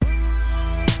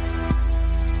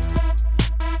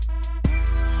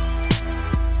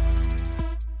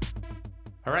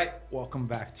Welcome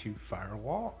back to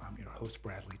Firewall. I'm your host,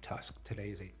 Bradley Tusk. Today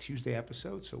is a Tuesday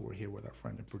episode, so we're here with our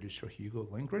friend and producer, Hugo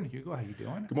Lindgren. Hugo, how you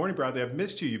doing? Good morning, Bradley. I've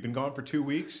missed you. You've been gone for 2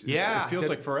 weeks. Yeah. It feels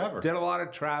like forever. Did a lot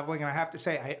of traveling, and I have to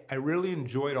say, I really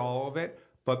enjoyed all of it.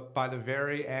 But by the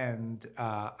very end,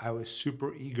 I was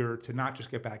super eager to not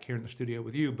just get back here in the studio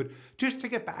with you, but just to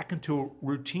get back into a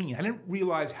routine. I didn't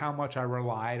realize how much I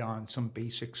relied on some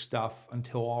basic stuff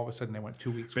until all of a sudden they went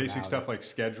 2 weeks Basic stuff it. like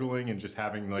scheduling and just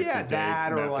having like yeah, your day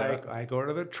that or like out. I go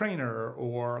to the trainer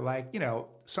or like,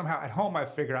 somehow at home I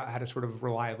figured out how to sort of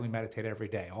reliably meditate every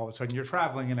day. All of a sudden you're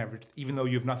traveling and even though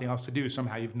you have nothing else to do,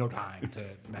 somehow you have no time to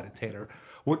meditate or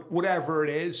whatever it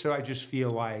is. So I just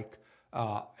feel like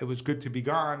it was good to be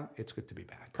gone. It's good to be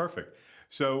back. Perfect.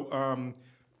 So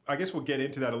I guess we'll get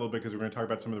into that a little bit because we're going to talk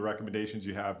about some of the recommendations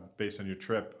you have based on your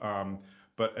trip.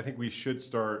 But I think we should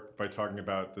start by talking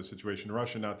about the situation in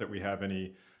Russia. Not that we have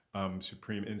any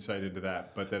supreme insight into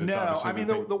that, but that it's obviously...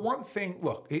 No, I mean, the one thing,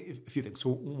 look, a few things.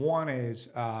 So one is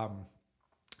I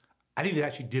think it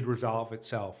actually did resolve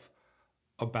itself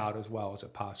about as well as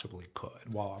it possibly could.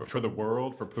 For the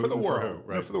world? For Putin? For the world. For who?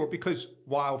 Right. No, for the world. Because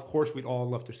while, of course, we'd all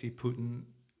love to see Putin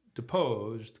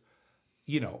deposed,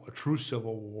 a true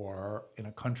civil war in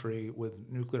a country with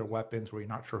nuclear weapons where you're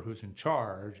not sure who's in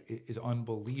charge is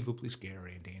unbelievably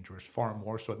scary and dangerous, far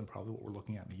more so than probably what we're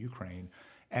looking at in the Ukraine.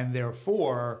 And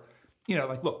therefore,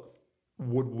 look,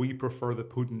 would we prefer that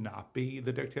Putin not be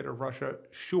the dictator of Russia?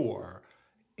 Sure.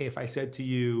 If I said to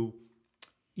you,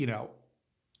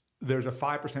 there's a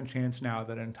 5% chance now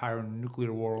that an entire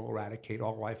nuclear war will eradicate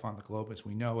all life on the globe as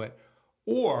we know it,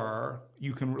 or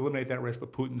you can eliminate that risk,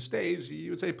 but Putin stays, you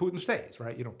would say Putin stays,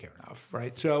 right? You don't care enough,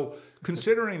 right? So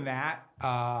considering that,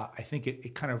 I think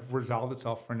it kind of resolved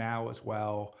itself for now as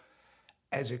well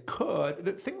as it could.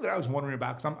 The thing that I was wondering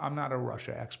about, because I'm not a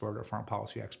Russia expert or foreign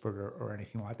policy expert or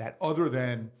anything like that, other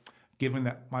than given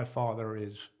that my father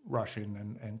is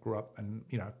Russian and grew up and,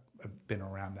 I've been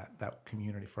around that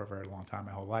community for a very long time,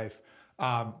 my whole life.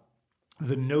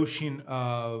 The notion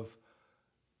of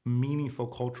meaningful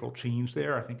cultural change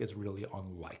there, I think, is really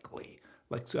unlikely.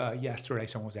 Like yesterday,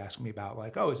 someone was asking me about,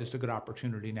 is this a good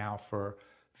opportunity now for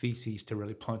VCs to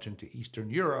really plunge into Eastern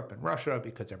Europe and Russia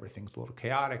because everything's a little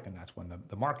chaotic, and that's when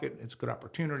the market is a good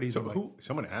opportunity. So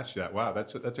someone asked you that? Wow,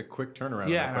 that's a quick turnaround.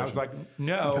 Yeah, and I was like,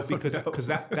 no, because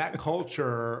that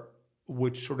culture,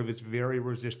 which sort of is very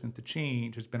resistant to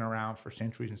change, has been around for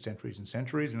centuries and centuries and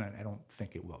centuries, and I don't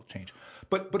think it will change.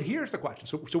 But here's the question.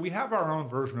 So we have our own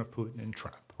version of Putin and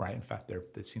Trump, right? In fact,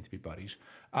 they seem to be buddies.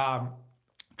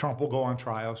 Trump will go on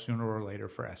trial sooner or later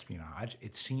for espionage.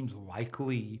 It seems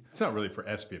likely... It's not really for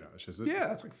espionage, is it? Yeah,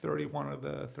 that's like 31 of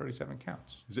the 37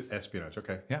 counts. Is it espionage?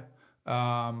 Okay.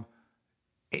 Yeah.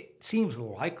 It seems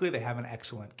likely they have an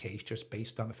excellent case just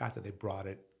based on the fact that they brought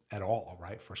it at all,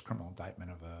 right? First criminal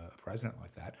indictment of a president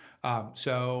like that.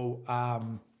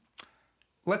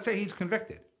 Let's say he's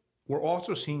convicted. We're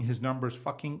also seeing his numbers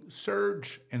fucking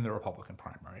surge in the Republican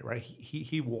primary, right?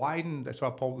 He widened, I saw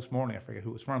a poll this morning, I forget who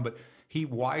it was from, but he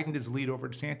widened his lead over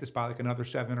DeSantis by like another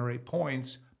 7 or 8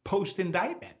 points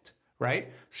post-indictment,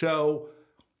 right? So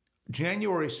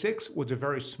January 6th was a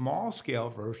very small-scale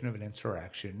version of an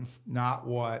insurrection, not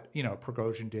what,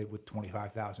 Prigozhin did with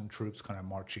 25,000 troops kind of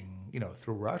marching,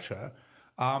 through Russia.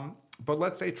 But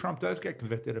let's say Trump does get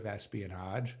convicted of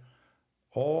espionage.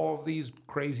 All of these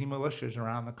crazy militias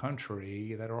around the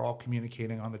country that are all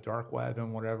communicating on the dark web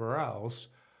and whatever else,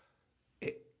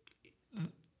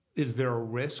 is there a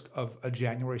risk of a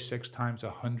January 6 times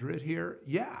 100 here?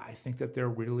 Yeah, I think that there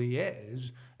really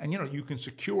is. And, you can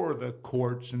secure the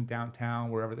courts in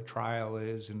downtown, wherever the trial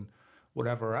is and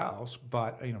whatever else,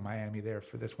 but, Miami there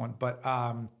for this one. But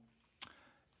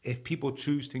if people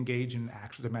choose to engage in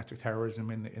acts of domestic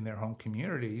terrorism in their home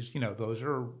communities, those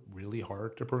are really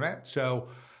hard to prevent. So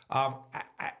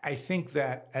I think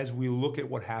that as we look at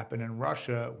what happened in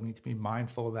Russia, we need to be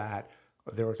mindful that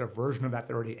there was a version of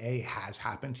that already, A, has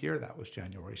happened here. That was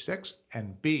January 6th.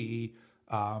 And B,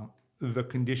 the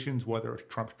conditions, whether it's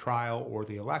Trump's trial or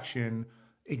the election,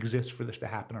 exist for this to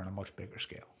happen on a much bigger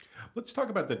scale. Let's talk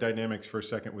about the dynamics for a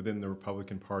second within the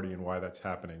Republican Party and why that's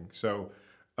happening. So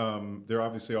there are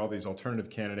obviously all these alternative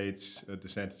candidates,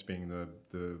 DeSantis being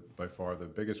the by far the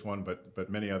biggest one, but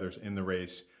many others in the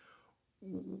race.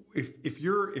 If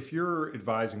you're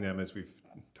advising them, as we've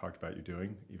talked about you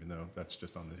doing, even though that's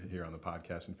just here on the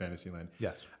podcast in Fantasyland.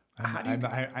 Yes,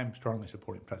 I'm strongly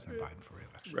supporting President Biden for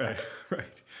re-election.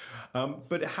 Right.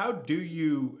 But how do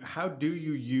you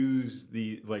use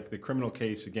the criminal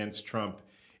case against Trump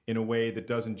in a way that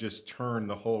doesn't just turn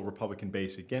the whole Republican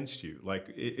base against you?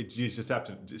 You just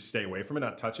have to stay away from it,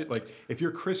 not touch it. Like if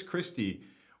you're Chris Christie,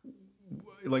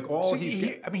 like all So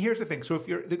he's. here's the thing. So if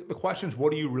the question is,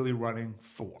 what are you really running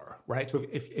for, right? So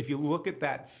if you look at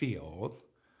that field,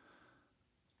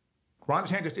 Ron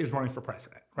DeSantis is running for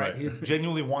president, right? He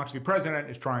genuinely wants to be president,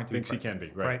 is trying to Thinks be he can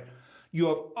president, be, right. You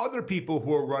have other people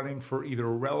who are running for either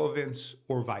relevance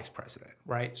or vice president,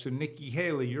 right? So Nikki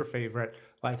Haley, your favorite,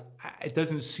 like it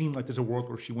doesn't seem like there's a world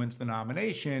where she wins the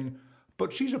nomination,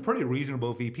 but she's a pretty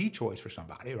reasonable VP choice for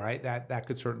somebody, right? That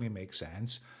could certainly make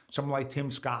sense. Someone like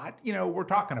Tim Scott, we're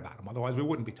talking about him. Otherwise, we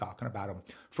wouldn't be talking about him.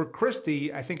 For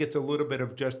Christie, I think it's a little bit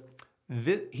of just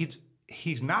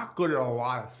he's not good at a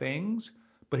lot of things,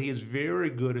 but he is very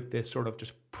good at this sort of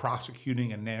just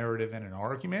prosecuting a narrative and an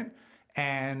argument.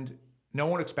 And no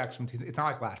one expects him to, it's not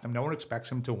like last time, no one expects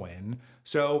him to win.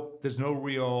 So there's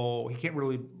he can't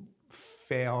really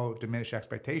fail, diminish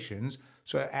expectations.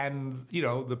 So, and,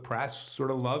 the press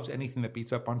sort of loves anything that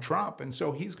beats up on Trump. And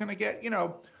so he's going to get,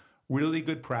 really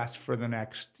good press for the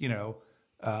next, I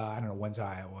don't know, when's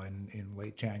Iowa in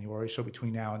late January. So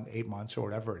between now and 8 months or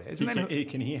whatever it is.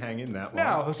 Can he hang in that long?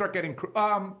 No, he'll start getting,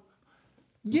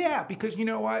 yeah, because you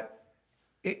know what?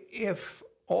 If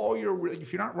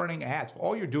you're not running ads, if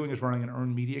all you're doing is running an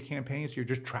earned media campaigns, you're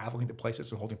just traveling to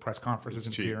places and holding press conferences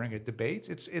and appearing at debates.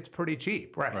 It's pretty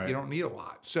cheap, right? You don't need a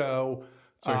lot. So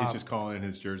he's just calling in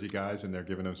his Jersey guys and they're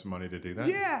giving him some money to do that?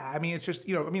 Yeah, it's just,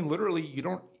 literally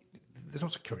there's no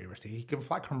security risk. He can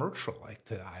fly commercial like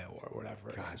to Iowa or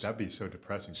whatever. God, that'd be so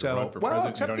depressing to So, run for president.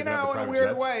 Except, in a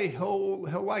weird way,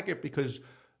 he'll like it because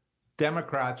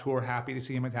Democrats who are happy to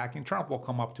see him attacking Trump will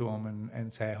come up to him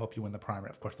and say, I hope you win the primary.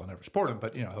 Of course, they'll never support him,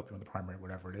 but, I hope you win the primary,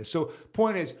 whatever it is. So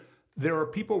point is, there are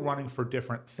people running for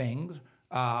different things.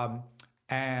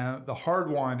 And the hard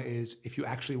one is if you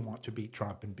actually want to beat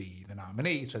Trump and be the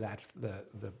nominee. So that's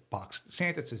the box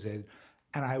DeSantis is in.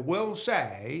 And I will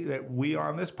say that we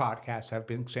on this podcast have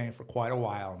been saying for quite a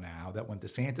while now that when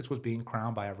DeSantis was being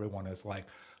crowned by everyone as like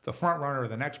the front runner,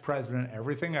 the next president,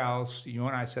 everything else, you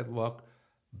and I said, look,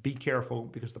 be careful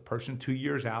because the person 2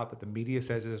 years out that the media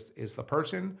says is the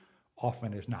person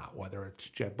often is not, whether it's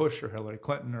Jeb Bush or Hillary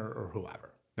Clinton or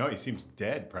whoever. No, he seems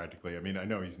dead practically. I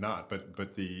know he's not, but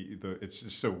it's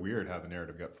just so weird how the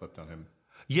narrative got flipped on him.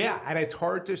 Yeah, and it's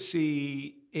hard to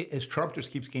see as Trump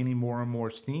just keeps gaining more and more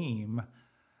steam.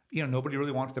 Nobody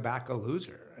really wants to back a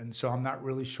loser, and so I'm not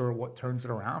really sure what turns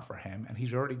it around for him. And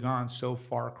he's already gone so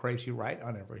far crazy right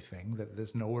on everything that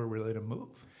there's nowhere really to move.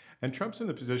 And Trump's in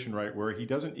the position, right, where he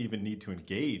doesn't even need to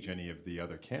engage any of the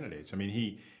other candidates.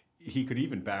 He could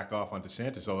even back off on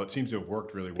DeSantis, although it seems to have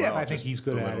worked really well. Yeah, I think he's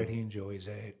good at it. He enjoys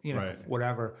it. Right.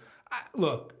 Whatever.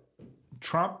 Look,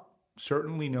 Trump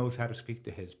certainly knows how to speak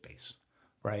to his base,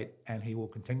 right? And he will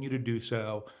continue to do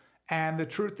so. And the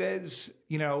truth is,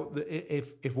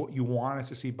 if what you want is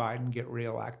to see Biden get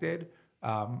reelected,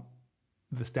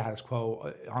 the status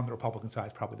quo on the Republican side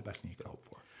is probably the best thing you could hope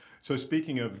for. So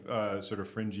speaking of sort of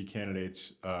fringy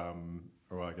candidates, I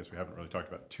guess we haven't really talked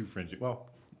about two fringy. Well,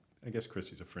 I guess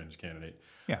Christie's a fringe candidate.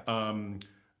 Yeah. On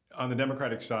the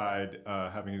Democratic side,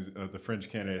 the fringe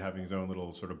candidate having his own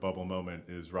little sort of bubble moment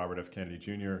is Robert F. Kennedy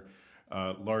Jr.,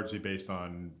 largely based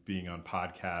on being on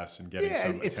podcasts and getting some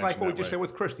attention. Yeah, it's like what we just said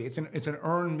with Christie. It's an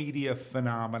earned media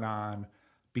phenomenon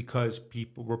because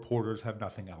reporters have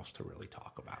nothing else to really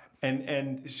talk about.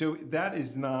 And so that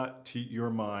is not, to your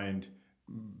mind,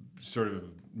 sort of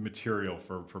material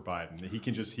for Biden. He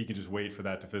can just wait for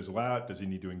that to fizzle out. Does he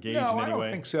need to engage in any way? No, I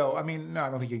don't think so. No, I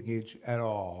don't think he engage at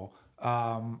all.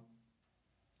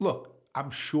 Look, I'm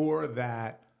sure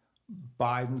that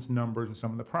Biden's numbers in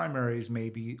some of the primaries may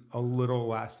be a little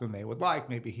less than they would like.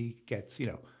 Maybe he gets,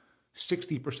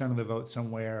 60% of the vote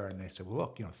somewhere, and they say, well,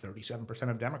 look, 37%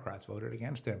 of Democrats voted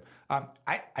against him.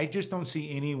 I just don't see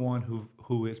anyone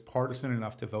who is partisan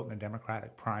enough to vote in a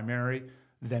Democratic primary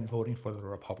then voting for the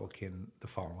Republican the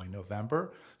following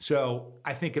November. So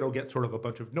I think it'll get sort of a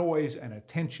bunch of noise and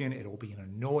attention. It'll be an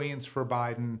annoyance for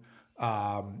Biden.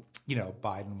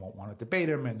 Biden won't want to debate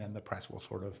him, and then the press will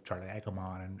sort of try to egg him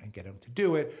on and get him to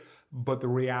do it. But the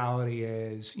reality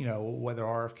is, whether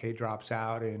RFK drops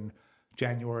out in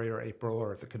January or April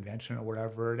or at the convention or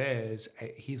whatever it is,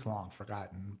 he's long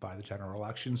forgotten by the general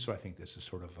election. So I think this is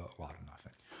sort of a lot of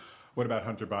nothing. What about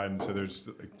Hunter Biden? So there's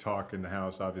talk in the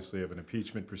House, obviously, of an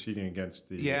impeachment proceeding against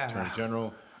the Attorney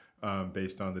General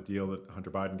based on the deal that Hunter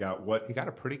Biden got. He got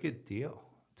a pretty good deal,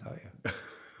 I'll tell you.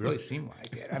 Really seemed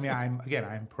like it.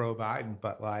 I'm pro-Biden,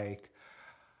 but I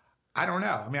don't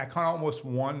know. I kind of almost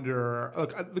wonder.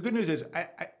 Look, the good news is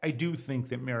I do think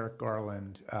that Merrick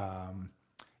Garland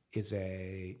is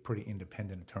a pretty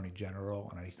independent attorney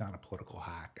general, and he's not a political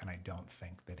hack, and I don't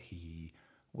think that he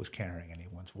was carrying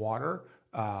anyone's water.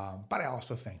 But I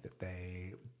also think that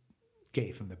they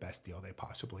gave him the best deal they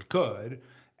possibly could.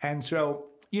 And so,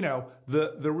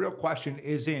 the real question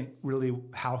isn't really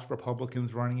House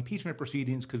Republicans running impeachment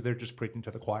proceedings because they're just preaching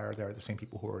to the choir. They're the same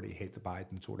people who already hate the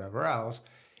Bidens or whatever else.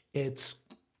 It's,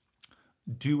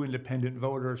 do independent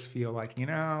voters feel like,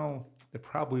 there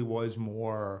probably was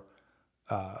more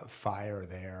fire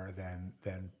there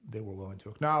than they were willing to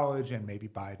acknowledge, and maybe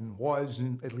Biden was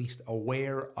at least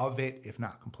aware of it, if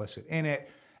not complicit in it.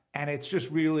 And it's just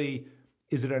really,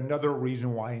 is it another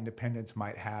reason why independents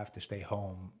might have to stay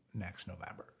home next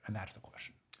November? And that's the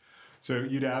question. So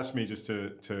you'd asked me just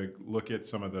to look at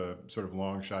some of the sort of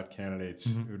long shot candidates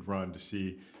who'd run to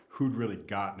see who'd really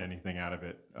gotten anything out of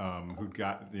it,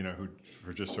 who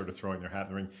for just sort of throwing their hat in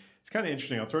the ring. It's kind of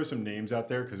interesting. I'll throw some names out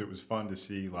there because it was fun to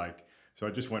see. So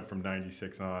I just went from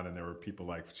 96 on, and there were people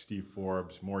like Steve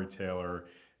Forbes, Maury Taylor,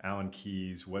 Alan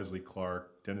Keyes, Wesley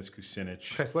Clark, Dennis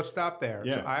Kucinich. Okay, so let's stop there.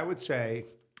 Yeah. So I would say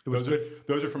it was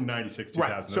those are from 96,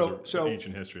 2000. Right. Those are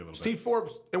ancient history a little bit. Steve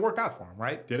Forbes, it worked out for him,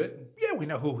 right? Did it? Yeah, we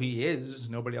know who he is.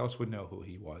 Nobody else would know who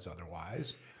he was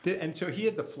otherwise. And so he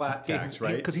had the flat tax,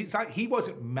 right? Because he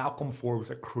wasn't Malcolm Forbes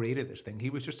that created this thing.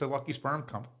 He was just a Lucky Sperm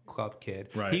Club kid.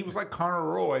 Right. He was like Conor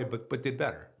Roy, but did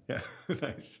better. Yeah,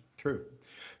 nice, true.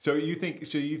 So you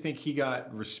think he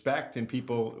got respect and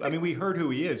people? I mean, we heard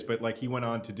who he is, but he went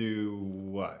on to do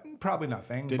what? Probably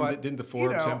nothing. Didn't the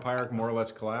Forbes empire more or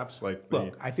less collapse?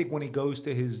 Look, I think when he goes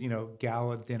to his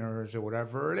gala dinners or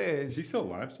whatever it is, he still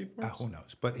alive, Steve Forbes? Who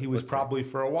knows? But he was probably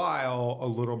for a while a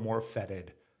little more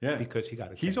feted. Yeah, because he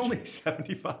got attention. He's only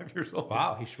 75 years old.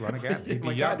 Wow, he should run again. He'd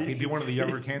be young. He'd be one of the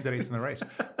younger candidates in the race.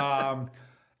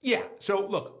 Yeah. So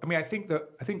look, I mean, I think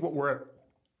what we're at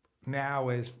now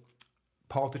is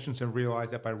politicians have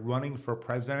realized that by running for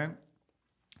president,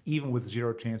 even with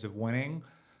zero chance of winning,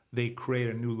 they create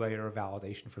a new layer of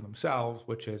validation for themselves,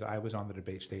 which is I was on the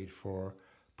debate stage for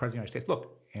President of the United States.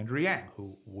 Look, Andrew Yang,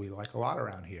 who we like a lot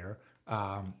around here,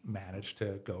 managed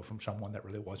to go from someone that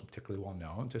really wasn't particularly well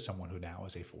known to someone who now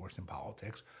is a force in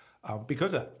politics.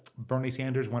 Because Bernie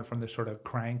Sanders went from this sort of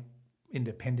crank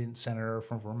independent senator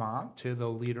from Vermont to the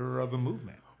leader of a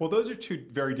movement. Well, those are two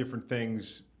very different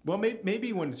things. Well,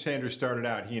 maybe when Sanders started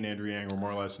out, he and Andrew Yang were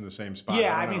more or less in the same spot.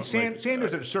 Yeah, I mean,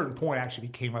 Sanders at a certain point actually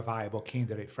became a viable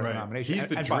candidate for the nomination. He's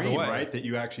the dream, right? That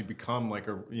you actually become like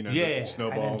a, the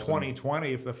snowballs. And in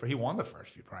 2020, he won the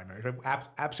first few primaries.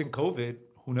 Absent COVID,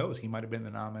 who knows? He might have been the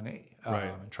nominee,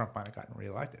 and Trump might have gotten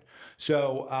reelected.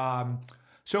 So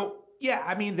yeah,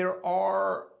 I mean, there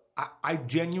are. I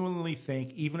genuinely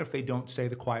think, even if they don't say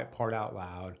the quiet part out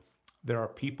loud, there are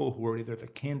people who are either the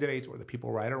candidates or the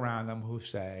people right around them who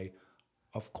say,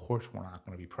 of course we're not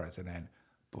going to be president,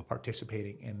 but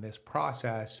participating in this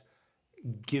process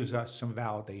gives us some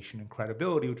validation and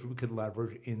credibility, which we could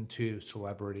leverage into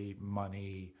celebrity,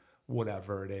 money,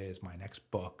 whatever it is, my next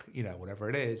book, whatever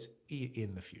it is,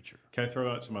 in the future. Can I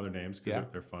throw out some other names? Because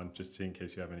they're fun, just in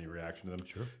case you have any reaction to them.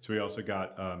 Sure. So we also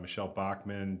got Michelle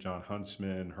Bachmann, John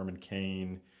Huntsman, Herman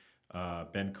Cain,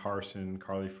 Ben Carson,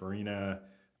 Carly Farina.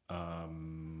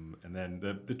 And then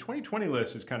the 2020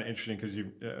 list is kind of interesting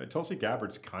because Tulsi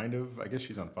Gabbard's kind of, I guess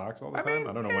she's on Fox all the time.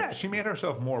 I don't know. Yeah, she made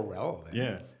herself more relevant.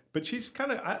 Yeah, but she's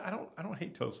kind of, I don't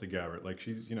hate Tulsi Gabbard. Like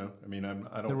she's, I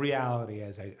don't. The reality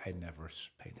is I never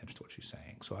pay attention to what she's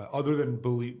saying. So other than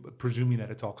presuming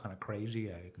that it's all kind of crazy,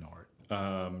 I ignore it.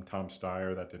 Tom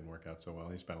Steyer, that didn't work out so well.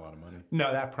 He spent a lot of money.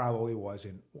 No, that probably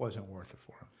wasn't worth it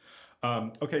for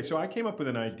him. Okay, so I came up with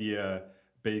an idea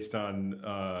based on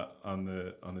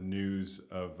the news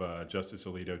of Justice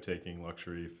Alito taking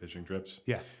luxury fishing trips.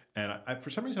 Yeah. And for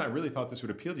some reason, I really thought this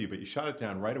would appeal to you, but you shot it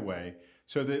down right away.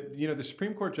 So the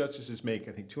Supreme Court justices make,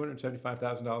 I think,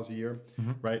 $275,000 a year,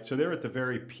 right? So they're at the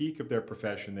very peak of their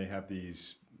profession. They have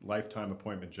these lifetime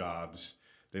appointment jobs.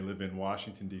 They live in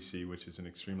Washington, D.C., which is an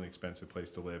extremely expensive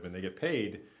place to live, and they get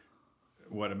paid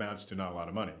what amounts to not a lot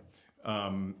of money.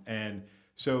 And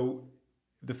so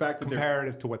the fact that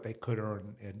comparative to what they could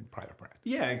earn in private practice.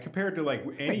 Yeah, and compared to like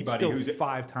anybody still who's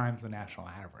 5 times the national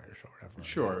average or whatever.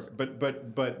 Sure,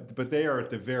 but they are at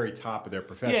the very top of their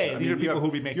profession. Yeah, these are people who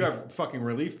would be making. You have fucking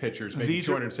relief pitchers making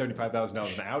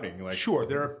 $275,000 an outing. Like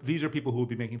sure, these are people who would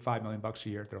be making $5 million a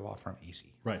year at their law firm,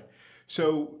 easy. Right.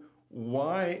 So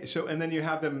why? So and then you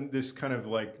have them this kind of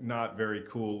like not very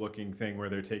cool looking thing where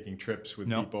they're taking trips with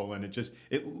people, and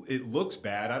it looks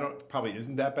bad. Probably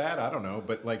isn't that bad. I don't know,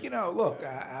 but like look,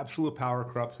 absolute power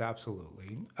corrupts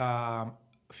absolutely. A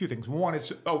few things. One,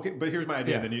 it's okay, but here's my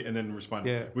idea, and then respond.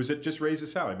 Yeah. Was it just raise the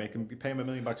salary, pay him $1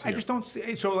 million a year? I just don't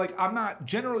see. So like, I'm not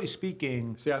generally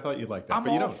speaking. See, I thought you'd like that. I'm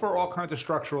all for all kinds of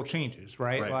structural changes,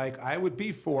 right? Like I would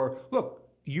be for. Look,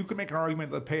 you could make an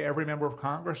argument that pay every member of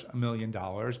Congress $1 million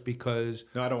because.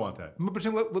 No, I don't want that.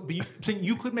 But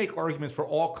you could make arguments for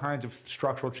all kinds of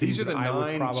structural changes. These are the I would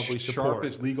 9 probably support.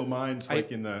 sharpest legal minds,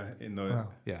 like in the.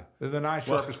 Yeah, the 9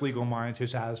 sharpest legal minds who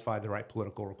satisfy the right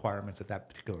political requirements at that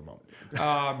particular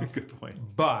moment. Good point.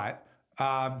 But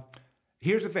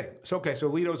here's the thing. So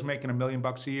Alito's making $1 million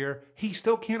a year. He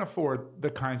still can't afford the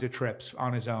kinds of trips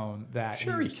on his own that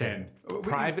Sure he can.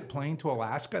 Private plane to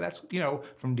Alaska. That's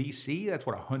from DC. That's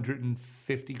what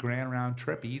 $150,000 round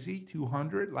trip, easy.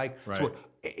 200. Like right. So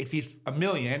if he's $1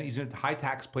 million, he's in a high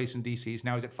tax place in DC.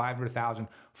 Now he's at 500,000.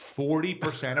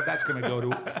 40% of that's going to go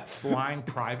to flying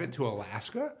private to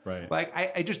Alaska. Right. Like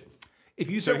I just. If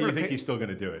you so you think he's still going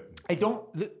to do it? I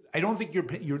don't think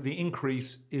the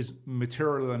increase is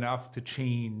material enough to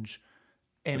change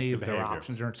any of their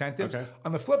options or incentives. Okay.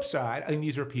 On the flip side, I think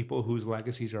these are people whose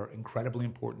legacies are incredibly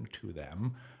important to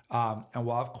them. And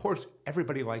while, of course,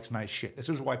 everybody likes nice shit, this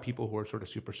is why people who are sort of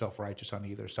super self-righteous on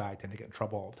either side tend to get in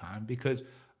trouble all the time, because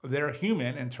they're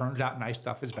human and turns out nice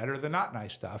stuff is better than not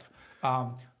nice stuff.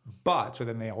 So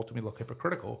then they ultimately look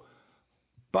hypocritical.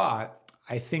 But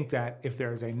I think that if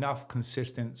there's enough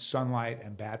consistent sunlight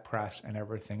and bad press and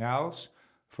everything else,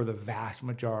 for the vast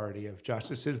majority of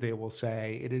justices, they will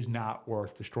say it is not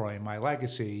worth destroying my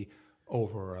legacy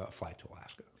over a flight to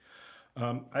Alaska.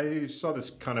 I saw this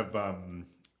kind of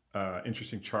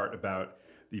interesting chart about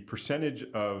the percentage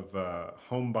of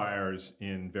home buyers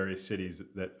in various cities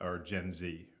that are Gen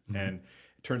Z. Mm-hmm. And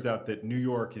it turns out that New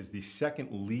York is the second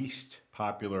least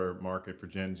popular market for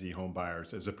Gen Z home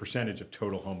buyers as a percentage of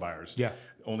total home buyers. Yeah.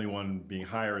 The only one being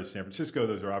higher is San Francisco.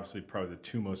 Those are obviously probably the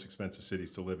 2 most expensive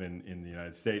cities to live in the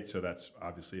United States, so that's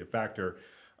obviously a factor.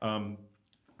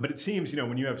 But it seems,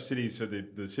 when you have cities, so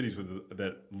the cities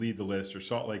that lead the list are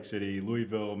Salt Lake City,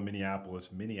 Louisville, Minneapolis,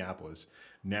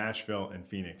 Nashville, and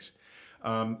Phoenix.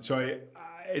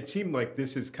 It seemed like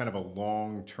this is kind of a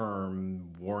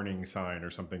long-term warning sign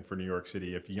or something for New York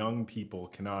City. If young people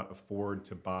cannot afford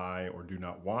to buy or do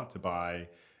not want to buy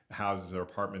houses or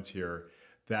apartments here,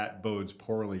 that bodes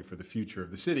poorly for the future of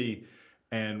the city.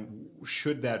 And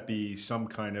should that be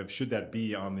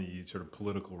on the sort of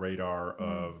political radar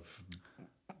of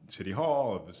City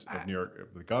Hall, of New York,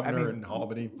 of the governor in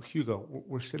Albany? Hugo,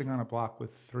 we're sitting on a block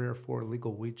with 3 or 4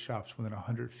 legal weed shops within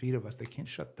 100 feet of us. They can't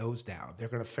shut those down. They're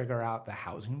going to figure out the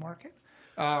housing market.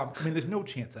 There's no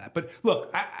chance of that. But look,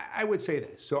 I would say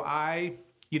this. So I,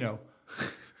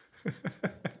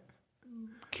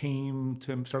 came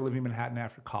to start living in Manhattan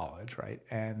after college, right?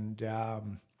 And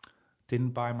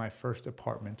didn't buy my first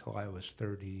apartment until I was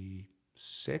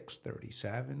 36,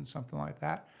 37, something like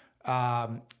that.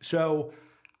 So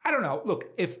I don't know. Look,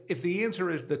 if the answer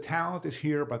is the talent is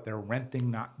here, but they're renting,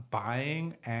 not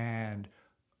buying, and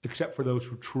except for those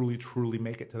who truly, truly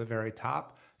make it to the very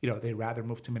top, they'd rather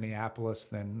move to Minneapolis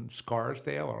than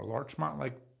Scarsdale or Larchmont.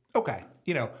 Like, okay,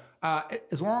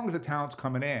 as long as the talent's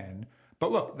coming in.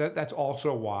 But look, that's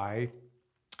also why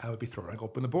I would be throwing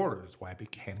open the borders. That's why I'd be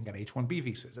handing out H-1B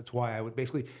visas. That's why I would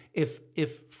basically, if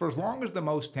for as long as the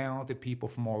most talented people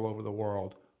from all over the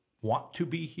world want to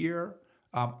be here,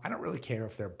 I don't really care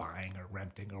if they're buying or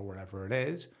renting or whatever it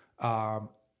is.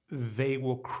 They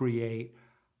will create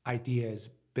ideas,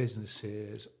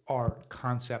 businesses, art,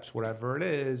 concepts, whatever it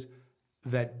is,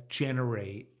 that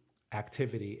generate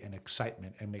activity and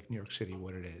excitement and make New York City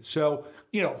what it is. So,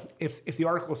 if the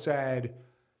article said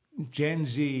Gen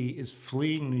Z is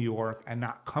fleeing New York and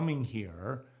not coming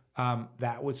here,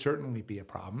 that would certainly be a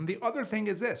problem. The other thing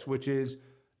is this, which is,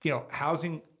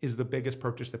 housing is the biggest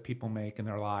purchase that people make in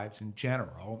their lives in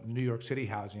general. New York City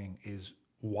housing is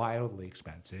wildly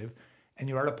expensive. And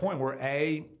you're at a point where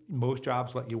A, most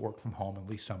jobs let you work from home at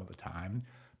least some of the time.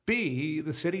 B,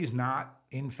 the city's not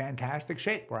in fantastic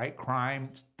shape, right? Crime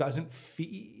doesn't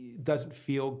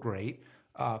feel great.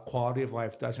 Quality of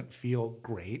life doesn't feel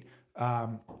great.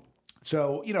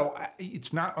 So,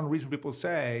 it's not unreasonable for people to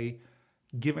say,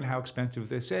 given how expensive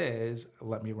this is,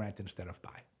 let me rent instead of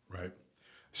buy. Right.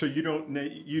 So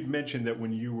you'd mentioned that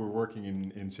when you were working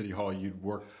in City Hall,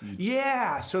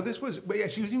 Yeah, so this was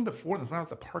even before this, when I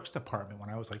was at the Parks Department when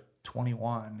I was like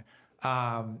 21.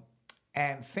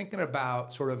 And thinking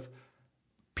about sort of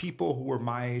people who were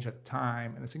my age at the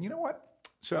time and saying, you know what?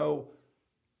 So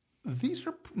these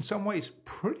are in some ways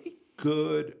pretty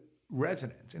good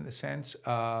residents in the sense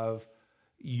of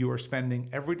you're spending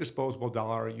every disposable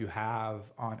dollar you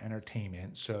have on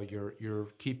entertainment. So you're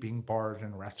keeping bars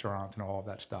and restaurants and all of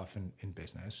that stuff in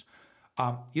business.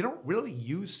 You don't really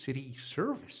use city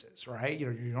services, right?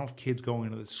 You don't have kids going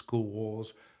to the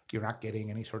schools. You're not getting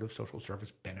any sort of social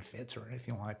service benefits or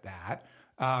anything like that.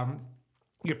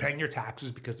 You're paying your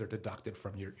taxes because they're deducted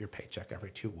from your paycheck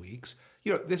every 2 weeks.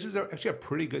 This is actually a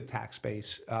pretty good tax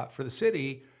base for the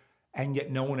city, and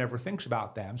yet no one ever thinks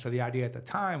about them. So the idea at the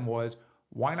time was,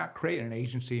 why not create an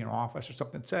agency, an office, or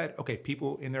something that said, okay,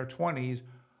 people in their 20s,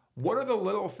 what are the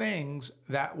little things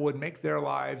that would make their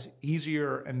lives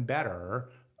easier and better?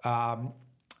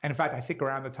 And in fact, I think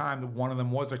around the time that one of them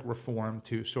was like reform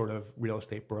to sort of real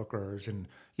estate brokers and,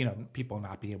 people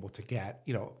not being able to get,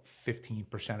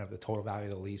 15% of the total value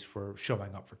of the lease for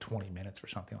showing up for 20 minutes or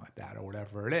something like that or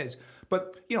whatever it is.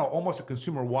 But, almost a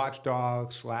consumer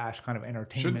watchdog / kind of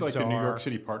entertainment. Shouldn't the New York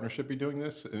City Partnership be doing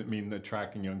this? I mean,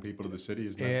 attracting young people to the city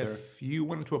is not there? If you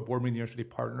went into a board meeting, New York City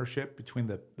Partnership, between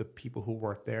the people who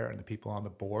work there and the people on the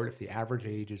board, if the average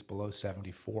age is below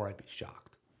 74, I'd be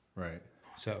shocked. Right.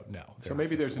 So no. So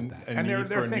maybe there's a and need they're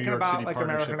for a thinking New York about City like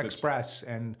partnership American Express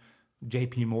and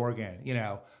J.P. Morgan.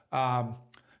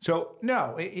 So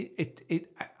no,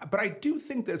 but I do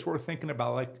think that it's worth thinking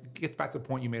about. Like, get back to the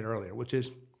point you made earlier, which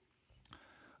is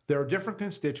there are different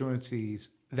constituencies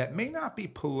that may not be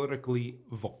politically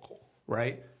vocal,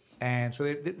 right? And so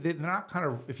they're not kind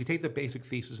of, if you take the basic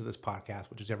thesis of this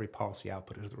podcast, which is every policy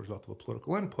output is the result of a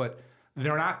political input,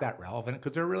 they're not that relevant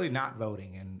because they're really not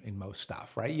voting in most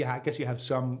stuff, right? Yeah, I guess you have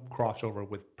some crossover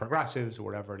with progressives or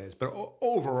whatever it is, but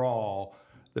overall,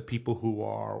 the people who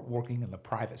are working in the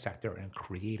private sector and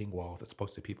creating wealth, as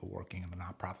opposed to people working in the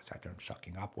nonprofit sector and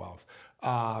sucking up wealth,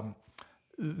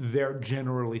 they're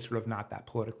generally sort of not that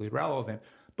politically relevant.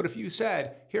 But if you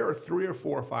said, here are 3 or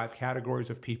 4 or 5 categories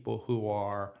of people who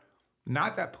are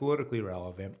not that politically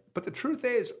relevant, but the truth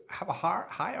is have a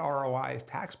high ROI as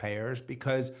taxpayers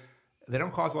because they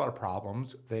don't cause a lot of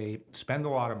problems, they spend a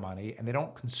lot of money, and they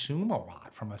don't consume a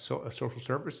lot from a social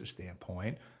services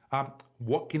standpoint.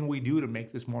 What can we do to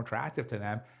make this more attractive to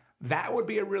them? That would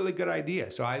be a really good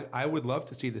idea. So I would love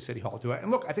to see the city hall do it. And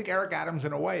look, I think Eric Adams,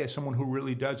 in a way, is someone who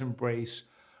really does embrace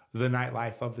the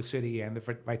nightlife of the city and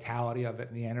the vitality of it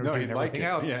and the energy and everything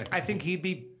else. Yeah. I think he'd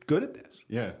be good at this.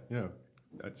 Yeah,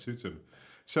 that suits him.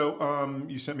 So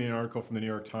you sent me an article from the New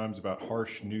York Times about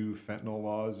harsh new fentanyl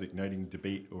laws igniting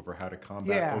debate over how to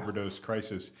combat overdose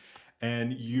crisis.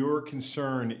 And your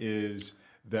concern is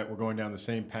that we're going down the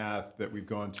same path that we've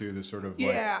gone to, the sort of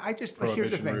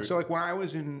here's the thing. route. So like when I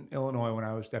was in Illinois, when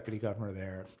I was deputy governor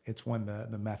there, it's when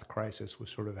the meth crisis was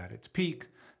sort of at its peak,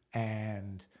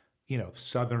 and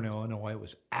southern Illinois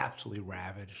was absolutely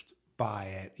ravaged by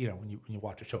it. When you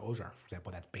watch a show Ozark, for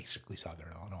example, that's basically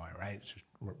southern Illinois, right? It's just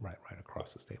right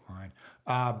across the state line.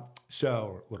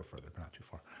 So a little further, but not too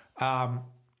far.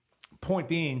 Point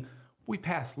being, we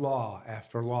passed law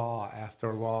after law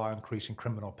after law increasing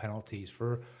criminal penalties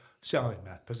for selling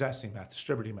meth, possessing meth,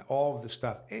 distributing meth, all of this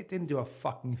stuff. It didn't do a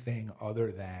fucking thing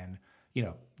other than,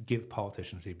 give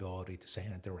politicians the ability to say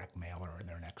in a direct mailer in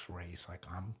their next race, like,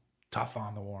 I'm tough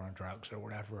on the war on drugs or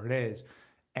whatever it is.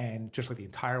 And just like the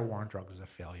entire war on drugs is a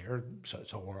failure,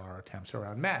 so were our attempts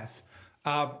around meth.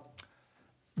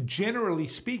 Generally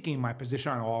speaking, my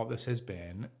position on all of this has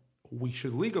been we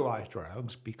should legalize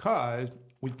drugs because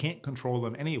we can't control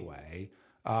them anyway.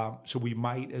 So we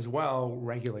might as well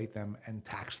regulate them and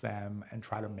tax them and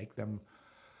try to make them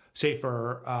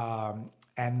safer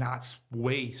and not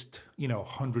waste,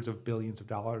 hundreds of billions of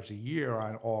dollars a year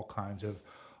on all kinds of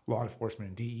law enforcement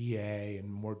and DEA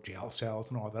and more jail cells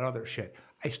and all that other shit.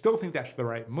 I still think that's the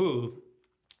right move.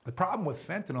 The problem with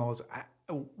fentanyl is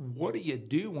what do you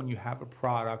do when you have a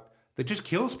product that just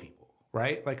kills people,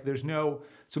 right? Like so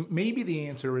maybe the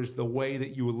answer is the way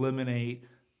that you eliminate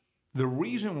the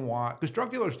reason why, because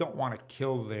drug dealers don't want to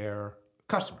kill their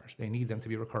customers. They need them to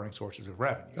be recurring sources of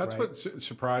revenue. That's right? what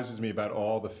surprises me about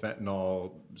all the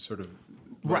fentanyl sort of.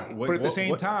 Right, but at the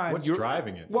same time, what's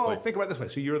driving it? Well, think about it this way.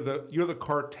 So you're the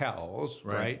cartels,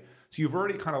 right? So you've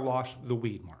already kind of lost the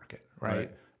weed market,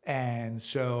 right? And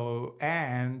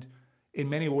in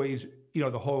many ways,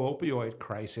 the whole opioid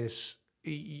crisis,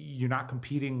 you're not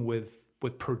competing with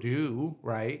Purdue,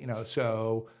 right?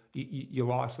 So you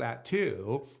lost that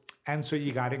too. And so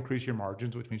you got to increase your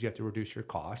margins, which means you have to reduce your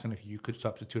costs. And if you could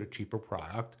substitute a cheaper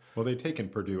product. Well, they've taken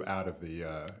Purdue out of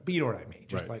the. But you know what I mean?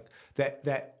 Just like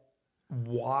that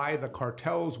why the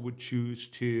cartels would choose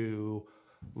to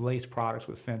lace products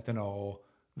with fentanyl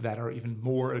that are even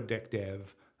more addictive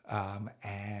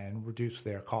and reduce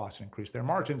their costs and increase their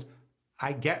margins.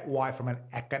 I get why, from an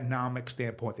economic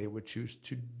standpoint, they would choose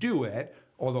to do it,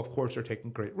 although, of course, they're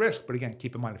taking great risk. But again,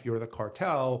 keep in mind, if you're the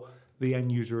cartel, the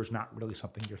end user is not really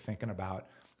something you're thinking about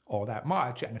all that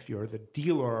much. And if you're the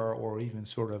dealer or even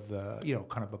sort of the,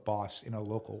 kind of a boss in a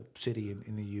local city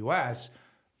in the U.S.,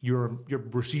 you're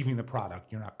receiving the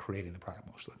product. You're not creating the product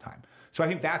most of the time. So I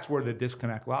think that's where the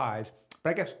disconnect lies. But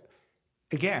I guess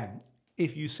again,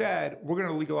 if you said we're going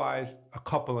to legalize a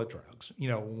couple of drugs,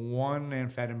 one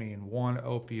amphetamine, one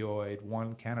opioid,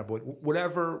 one cannabinoid,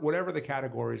 whatever the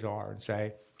categories are, and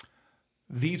say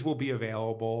these will be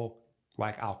available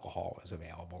like alcohol is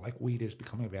available, like weed is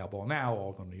becoming available now,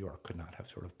 although New York could not have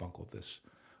sort of bungled this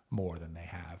more than they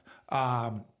have.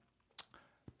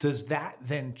 Does that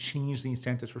then change the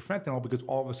incentives for fentanyl? Because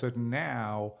all of a sudden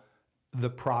now the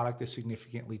product is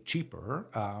significantly cheaper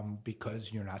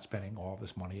because you're not spending all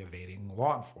this money evading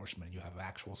law enforcement. You have an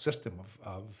actual system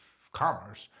of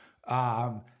commerce.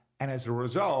 And as a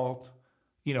result,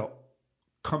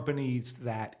 companies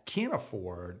that can't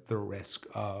afford the risk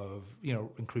of,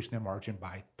 increasing their margin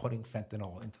by putting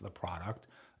fentanyl into the product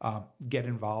get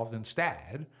involved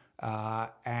instead.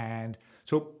 And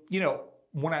so,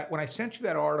 when I sent you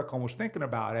that article and was thinking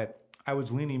about it, I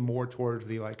was leaning more towards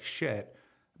the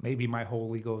maybe my whole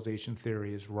legalization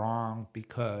theory is wrong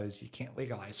because you can't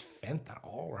legalize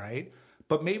fentanyl, right?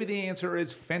 But maybe the answer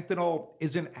is fentanyl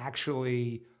isn't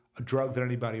actually a drug that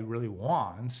anybody really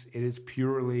wants. It is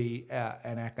purely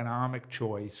an economic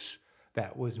choice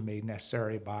that was made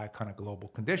necessary by kind of global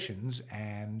conditions.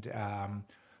 And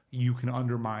you can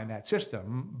undermine that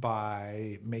system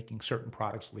by making certain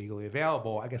products legally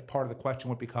available. I guess part of the question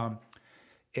would become,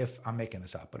 if I'm making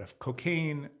this up, but if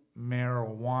cocaine,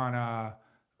 marijuana,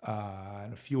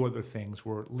 and a few other things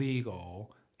were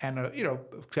legal and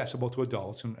accessible to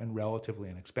adults and relatively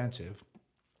inexpensive,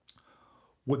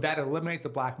 would that eliminate the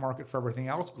black market for everything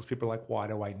else? Because people are like, why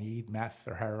do I need meth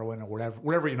or heroin or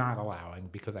whatever you're not allowing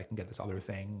because I can get this other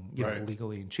thing Right.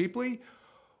 legally and cheaply?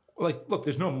 Look,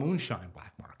 there's no moonshine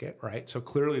black market, right? So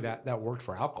clearly that worked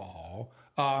for alcohol.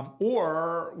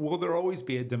 Or will there always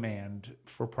be a demand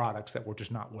for products that we're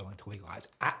just not willing to legalize?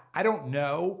 I don't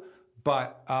know,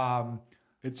 but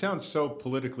It sounds so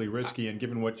politically risky, and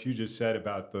given what you just said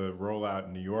about the rollout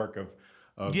in New York of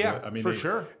for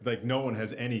sure. Like no one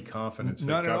has any confidence that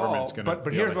None at all. government's going to.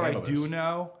 But here's what I do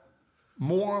know: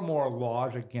 more and more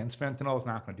laws against fentanyl is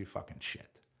not going to do fucking shit.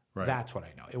 Right. That's what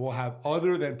I know. It will have,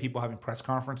 other than people having press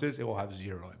conferences, it will have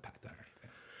zero impact on anything.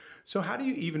 So how do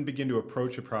you even begin to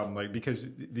approach a problem because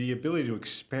the ability to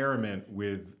experiment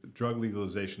with drug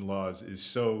legalization laws is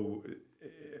so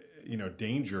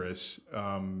dangerous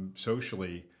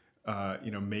socially,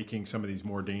 making some of these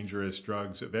more dangerous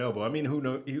drugs available. I mean,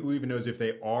 who even knows if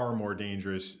they are more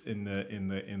dangerous in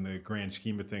the grand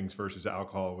scheme of things versus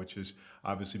alcohol, which has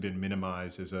obviously been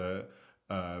minimized as a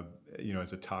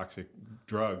toxic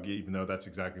drug, even though that's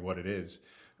exactly what it is.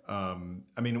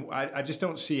 I just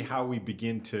don't see how we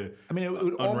begin to it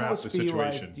would unwrap almost the be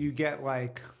situation. like you get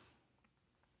like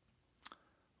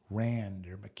Rand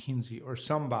or McKinsey or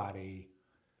somebody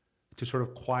to sort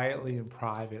of quietly and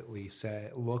privately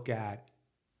look at,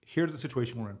 here's the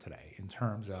situation we're in today in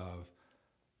terms of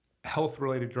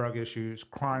health-related drug issues,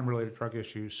 crime-related drug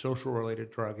issues,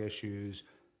 social-related drug issues,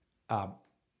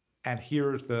 and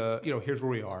here's here's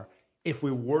where we are. If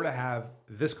we were to have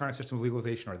this kind of system of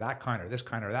legalization or that kind or this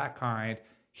kind or that kind,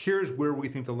 here's where we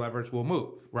think the leverage will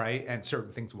move, right? And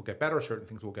certain things will get better, certain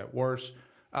things will get worse.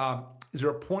 Is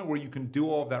there a point where you can do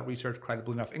all of that research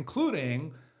credibly enough,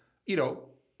 including,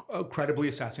 credibly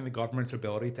assessing the government's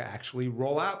ability to actually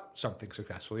roll out something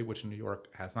successfully, which in New York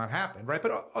has not happened, right?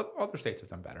 But other states have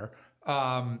done better.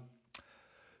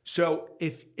 So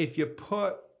if you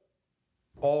put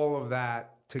all of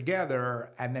that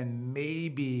together, and then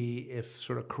maybe if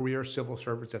sort of career civil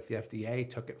servants at the FDA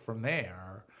took it from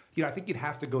there, I think you'd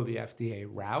have to go the FDA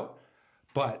route.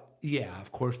 But yeah,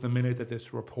 of course, the minute that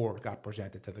this report got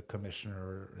presented to the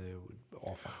commissioner, it would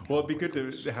all fucking. Well, it'd be good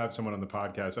to have someone on the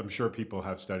podcast. I'm sure people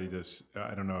have studied this.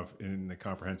 I don't know if in the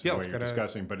comprehensive way you're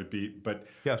discussing, but it'd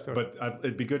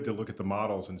be good to look at the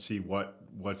models and see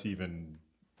what's even.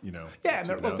 Yeah, and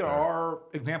there are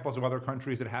examples of other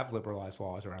countries that have liberalized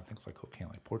laws around things like cocaine,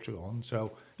 like Portugal, and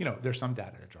so there's some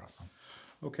data to draw from.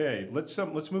 Okay, let's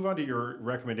move on to your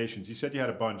recommendations. You said you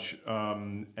had a bunch,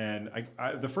 and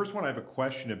the first one I have a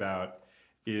question about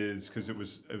is because it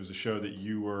was a show that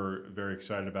you were very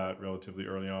excited about relatively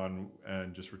early on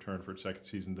and just returned for its second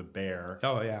season, The Bear.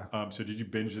 Oh yeah. So did you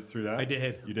binge it through that? I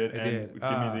did. You did. I did. Give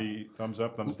me the thumbs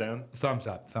up, thumbs down. Thumbs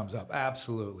up.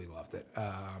 Absolutely loved it.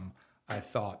 I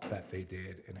thought that they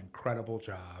did an incredible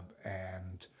job,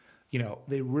 and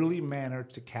they really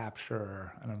managed to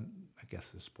capture. And I guess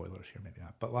there's spoilers here, maybe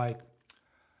not, but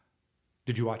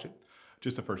did you watch it?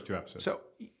 Just the first two episodes. So,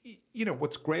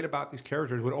 what's great about these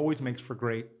characters, what always makes for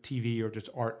great TV or just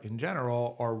art in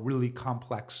general, are really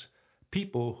complex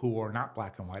people who are not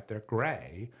black and white, they're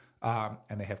gray.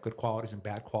 And they have good qualities and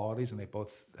bad qualities, and they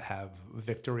both have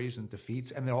victories and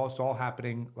defeats, and they're also all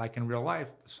happening like in real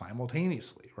life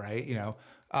simultaneously, right?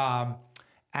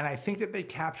 And I think that they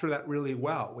capture that really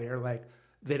well, where like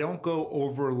they don't go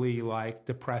overly like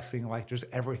depressing, like just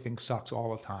everything sucks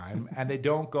all the time, and they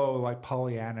don't go like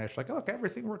Pollyannish, like look,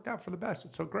 everything worked out for the best,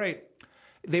 it's so great.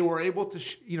 They were able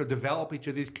to develop each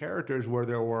of these characters where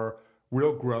there were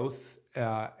real growth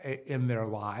in their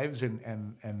lives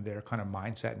and their kind of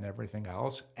mindset and everything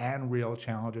else, and real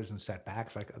challenges and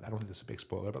setbacks. Like I don't think this is a big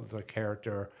spoiler, but the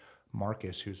character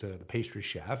Marcus, who's the pastry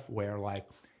chef, where like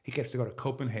he gets to go to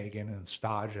Copenhagen and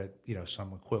stage at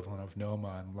some equivalent of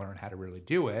Noma and learn how to really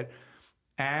do it,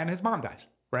 and his mom dies.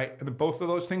 Right, and then both of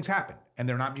those things happen, and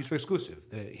they're not mutually exclusive.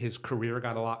 His career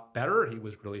got a lot better. He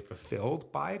was really fulfilled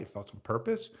by it. He felt some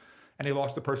purpose, and he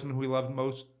lost the person who he loved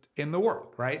most in the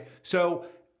world. Right, so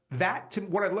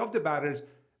what I loved about it is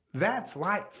that's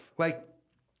life. Like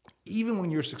even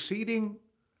when you're succeeding,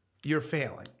 you're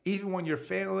failing. Even when you're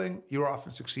failing, you're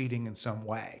often succeeding in some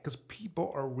way because people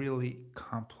are really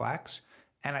complex,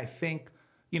 and I think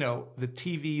the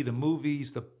TV, the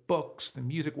movies, the books, the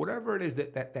music, whatever it is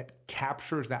that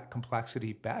captures that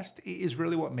complexity best is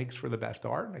really what makes for the best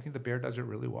art. And I think The Bear does it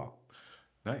really well.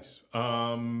 Nice.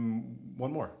 One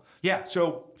more. Yeah.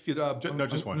 So if you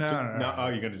just one. No. Oh,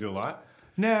 you're going to do a lot?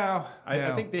 No,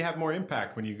 I think they have more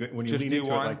impact when you lean into it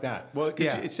like that. Well,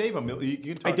 because it save them.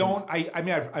 You can talk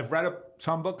I've read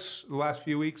some books the last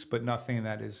few weeks, but nothing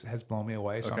that has blown me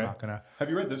away. So I'm not gonna. Have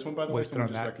you read this one, by the way? Someone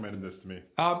just recommended this to me.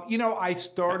 I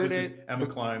started this is Emma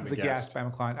Klein, The Guest by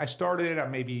Emma Klein. I started it. I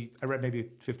read maybe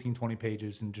 15, 20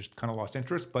 pages and just kind of lost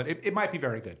interest. But it might be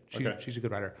very good. She's a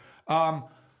good writer.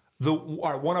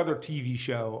 One other TV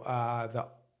show.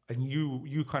 And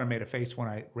you kind of made a face when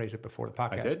I raised it before the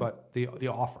podcast. I did? But the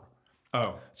Offer.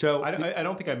 Oh, so I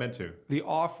don't think I meant to. The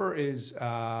Offer is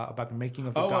about the making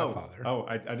of The Godfather.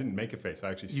 I didn't make a face.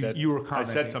 I actually said you were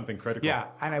commenting. I said something critical. Yeah,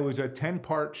 and it was a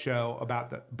 10-part show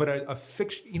about a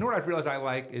fiction. You know what I've realized I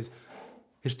like is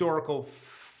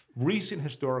recent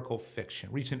historical fiction,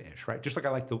 recent-ish, right? Just like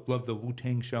I love the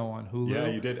Wu-Tang show on Hulu. Yeah,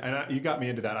 you did, and you got me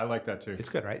into that. I like that too. It's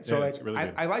good, right? So it's really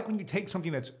good. I like when you take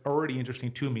something that's already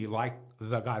interesting to me, like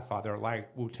The Godfather, like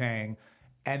Wu-Tang,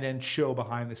 and then show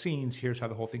behind the scenes. Here's how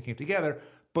the whole thing came together,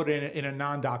 but in a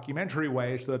non-documentary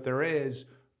way, so that there is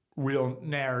real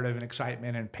narrative and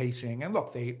excitement and pacing. And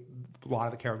look, a lot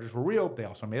of the characters were real. They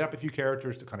also made up a few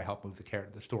characters to kind of help move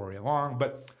the story along,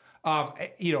 but.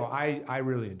 I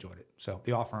really enjoyed it. So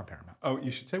The Offer on Paramount. Oh,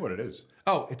 you should say what it is.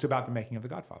 Oh, it's about the making of The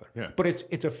Godfather. Yeah. But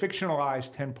it's a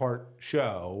fictionalized 10-part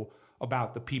show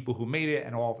about the people who made it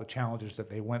and all the challenges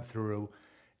that they went through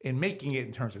in making it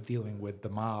in terms of dealing with the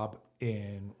mob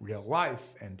in real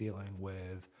life and dealing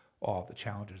with all the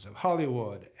challenges of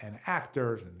Hollywood and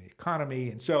actors and the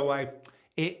economy. And so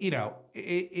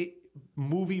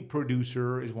movie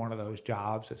producer is one of those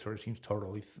jobs that sort of seems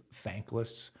totally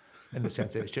thankless. In the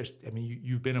sense that it's just,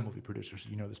 you've been a movie producer, so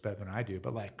you know this better than I do.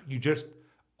 But like, you just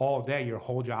all day, your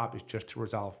whole job is just to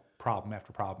resolve problem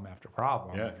after problem after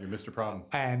problem. Yeah, you're Mr. Problem.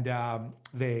 And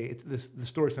the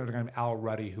story centers on Al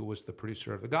Ruddy, who was the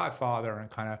producer of The Godfather, and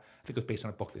kind of I think it was based on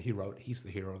a book that he wrote. He's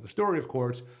the hero of the story, of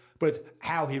course, but it's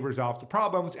how he resolves the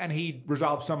problems, and he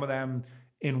resolves some of them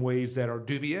in ways that are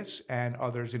dubious, and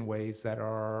others in ways that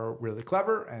are really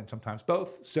clever, and sometimes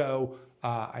both. So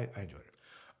I enjoyed it.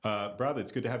 Bradley,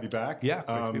 it's good to have you back. Yeah,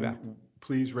 great to be back.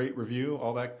 Please rate, review,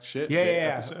 all that shit.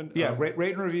 Yeah. Rate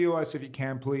and review us if you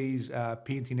can, please.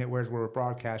 P&T Knitwear is where we're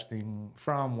broadcasting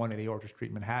from, 180 Orchard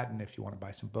Street, Manhattan. If you want to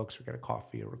buy some books or get a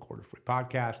coffee or record a free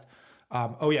podcast.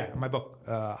 My book,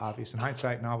 Obvious in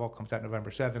Hindsight novel, comes out November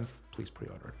 7th. Please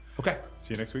pre-order it. Okay.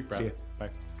 See you next week, Bradley. See you. Bye.